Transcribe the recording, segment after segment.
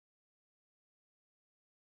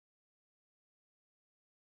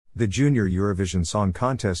The Junior Eurovision Song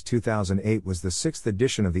Contest 2008 was the sixth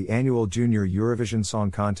edition of the annual Junior Eurovision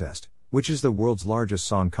Song Contest, which is the world's largest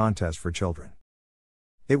song contest for children.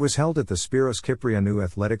 It was held at the Spyros Kyprianou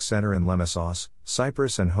Athletic Center in Lemesos,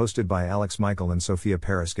 Cyprus and hosted by Alex Michael and Sophia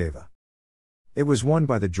Paraskeva. It was won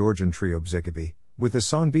by the Georgian trio Bzikebi, with the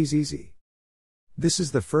song Bzikebi. This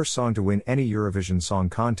is the first song to win any Eurovision Song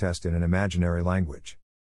Contest in an imaginary language.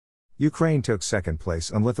 Ukraine took second place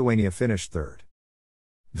and Lithuania finished third.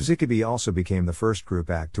 Bzikebi also became the first group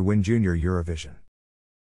act to win Junior Eurovision.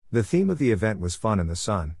 The theme of the event was fun in the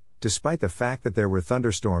sun, despite the fact that there were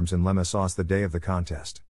thunderstorms in Limassol the day of the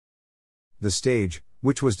contest. The stage,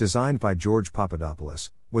 which was designed by George Papadopoulos,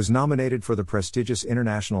 was nominated for the prestigious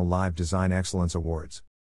International Live Design Excellence Awards.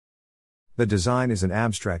 The design is an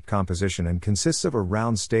abstract composition and consists of a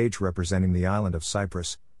round stage representing the island of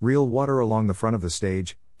Cyprus, real water along the front of the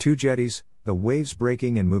stage, 2 jetties, the waves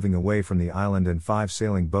breaking and moving away from the island and 5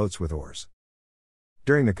 sailing boats with oars.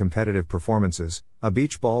 During the competitive performances, a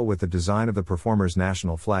beach ball with the design of the performer's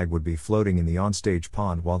national flag would be floating in the onstage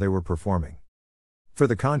pond while they were performing. For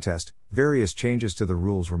the contest, various changes to the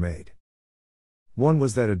rules were made. One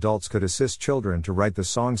was that adults could assist children to write the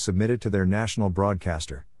songs submitted to their national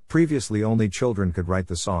broadcaster. Previously only children could write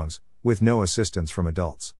the songs, with no assistance from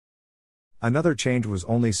adults. Another change was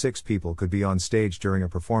only 6 people could be on stage during a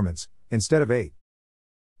performance, instead of 8.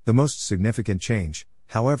 The most significant change,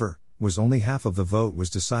 however, was only half of the vote was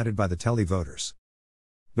decided by the televoters.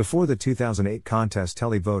 Before the 2008 contest,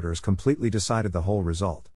 televoters completely decided the whole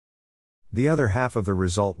result. The other half of the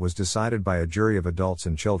result was decided by a jury of adults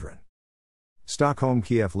and children. Stockholm,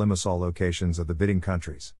 Kiev, Limassol locations of the bidding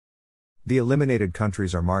countries. The eliminated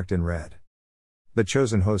countries are marked in red. The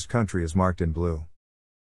chosen host country is marked in blue.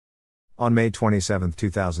 On May 27,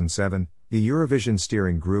 2007, the Eurovision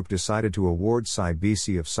Steering Group decided to award Cyprus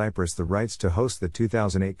of Cyprus the rights to host the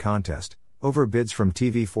 2008 contest, over bids from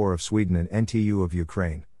TV4 of Sweden and NTU of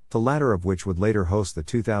Ukraine, the latter of which would later host the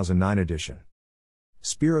 2009 edition.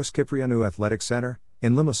 Spyros Kyprianou Athletic Center,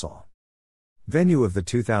 in Limassol. Venue of the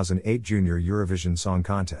 2008 Junior Eurovision Song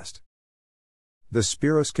Contest. The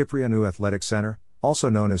Spyros Kyprianou Athletic Center, also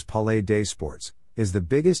known as Palais des Sports, is the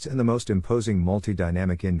biggest and the most imposing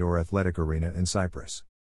multi-dynamic indoor athletic arena in Cyprus.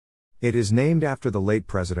 It is named after the late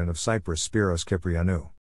president of Cyprus, Spyros Kyprianou.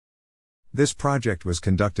 This project was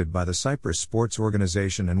conducted by the Cyprus Sports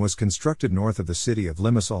Organization and was constructed north of the city of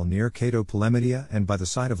Limassol near Kato Polemidia and by the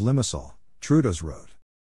side of Limassol, Trudeau's Road.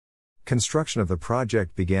 Construction of the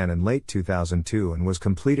project began in late 2002 and was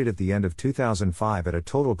completed at the end of 2005 at a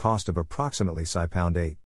total cost of approximately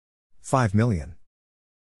 £8.5 million.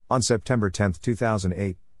 On September 10,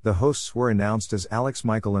 2008, the hosts were announced as Alex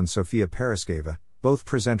Michael and Sophia Paraskeva, both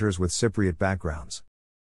presenters with Cypriot backgrounds.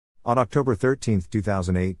 On October 13,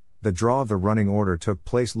 2008, the draw of the running order took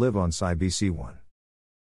place live on CBC1.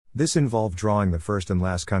 This involved drawing the first and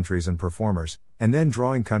last countries and performers, and then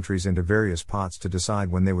drawing countries into various pots to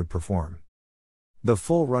decide when they would perform. The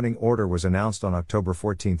full running order was announced on October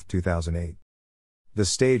 14, 2008. The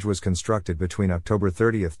stage was constructed between October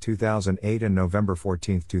 30, 2008 and November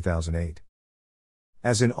 14, 2008.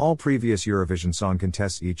 As in all previous Eurovision Song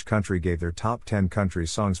Contests, each country gave their top 10 country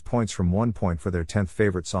songs points from 1 point for their 10th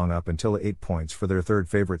favorite song up until 8 points for their 3rd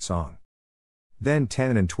favorite song. Then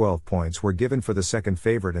 10 and 12 points were given for the 2nd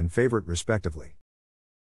favorite and favorite respectively.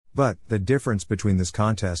 But, the difference between this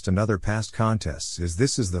contest and other past contests is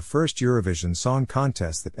this is the first Eurovision Song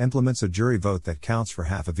Contest that implements a jury vote that counts for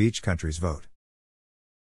half of each country's vote.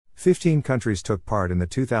 15 countries took part in the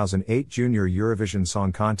 2008 Junior Eurovision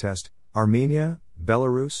Song Contest: Armenia,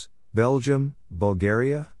 Belarus, Belgium,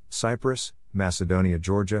 Bulgaria, Cyprus, Macedonia,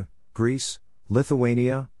 Georgia, Greece,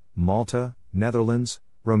 Lithuania, Malta, Netherlands,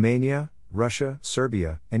 Romania, Russia,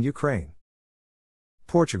 Serbia, and Ukraine.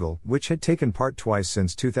 Portugal, which had taken part twice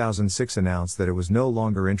since 2006, announced that it was no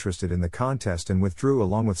longer interested in the contest and withdrew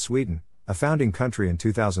along with Sweden, a founding country in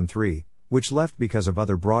 2003, which left because of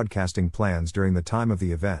other broadcasting plans during the time of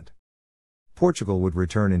the event. Portugal would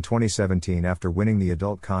return in 2017 after winning the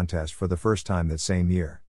adult contest for the first time that same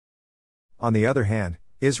year. On the other hand,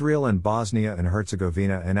 Israel and Bosnia and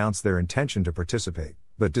Herzegovina announced their intention to participate,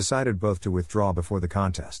 but decided both to withdraw before the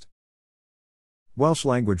contest. Welsh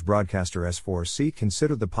language broadcaster S4C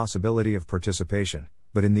considered the possibility of participation,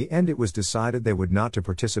 but in the end it was decided they would not to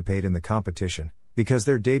participate in the competition, because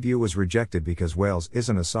their debut was rejected because Wales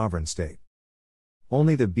isn't a sovereign state.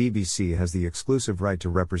 Only the BBC has the exclusive right to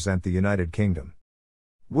represent the United Kingdom.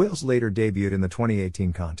 Wales later debuted in the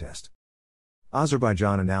 2018 contest.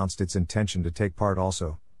 Azerbaijan announced its intention to take part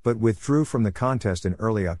also, but withdrew from the contest in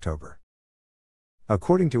early October.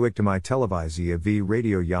 According to İktimai Televizya v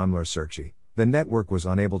Radio Yanlar Serchi, the network was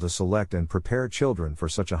unable to select and prepare children for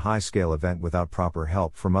such a high-scale event without proper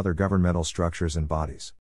help from other governmental structures and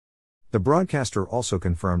bodies. The broadcaster also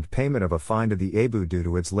confirmed payment of a fine to the EBU due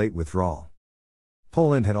to its late withdrawal.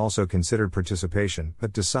 Poland had also considered participation,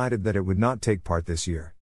 but decided that it would not take part this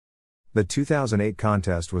year. The 2008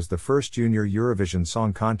 contest was the first Junior Eurovision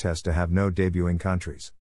Song Contest to have no debuting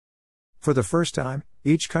countries. For the first time,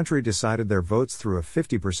 each country decided their votes through a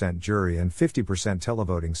 50% jury and 50%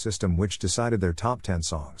 televoting system which decided their top 10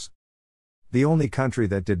 songs. The only country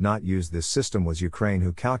that did not use this system was Ukraine,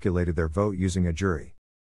 who calculated their vote using a jury.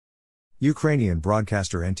 Ukrainian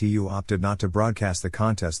broadcaster NTU opted not to broadcast the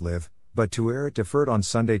contest live, but to air it deferred on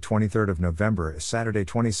Sunday 23 November as Saturday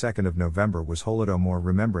 22 November was Holodomor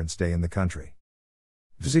Remembrance Day in the country.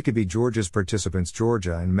 Bzikebi Georgia's participants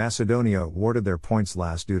Georgia and Macedonia awarded their points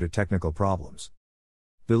last due to technical problems.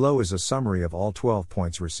 Below is a summary of all 12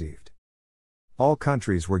 points received. All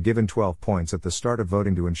countries were given 12 points at the start of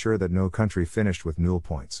voting to ensure that no country finished with 0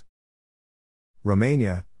 points.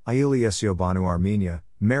 Romania, Iulia Siobanu Armenia,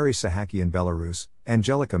 Mary Sahaki in Belarus,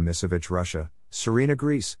 Angelica Misevich Russia, Serena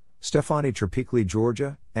Greece, Stefani Tropicli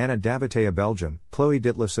Georgia, Anna Davatea Belgium, Chloe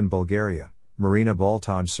Ditlevson Bulgaria, Marina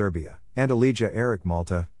Baltaj Serbia, and Alija Eric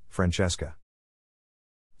Malta, Francesca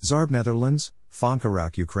Zarb Netherlands,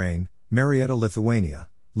 Fonkarak Ukraine, Marietta Lithuania,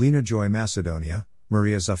 Lena Joy Macedonia,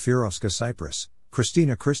 Maria Zafirovska Cyprus,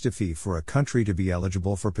 Kristina Kristofi for a country to be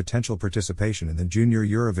eligible for potential participation in the Junior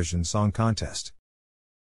Eurovision Song Contest.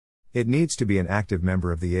 It needs to be an active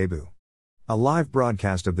member of the EBU. A live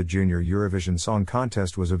broadcast of the Junior Eurovision Song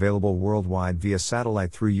Contest was available worldwide via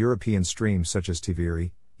satellite through European streams such as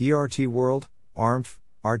TVRI, ERT World, ARMF,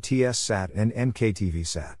 RTS Sat and NKTV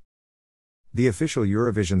Sat. The official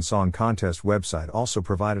Eurovision Song Contest website also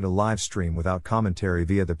provided a live stream without commentary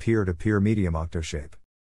via the peer-to-peer medium Octoshape.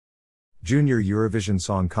 Junior Eurovision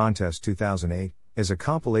Song Contest 2008 is a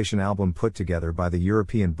compilation album put together by the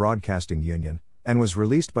European Broadcasting Union and was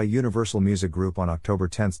released by Universal Music Group on October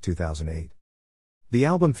 10, 2008. The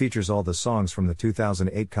album features all the songs from the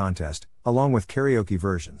 2008 contest, along with karaoke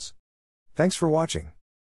versions. Thanks for watching.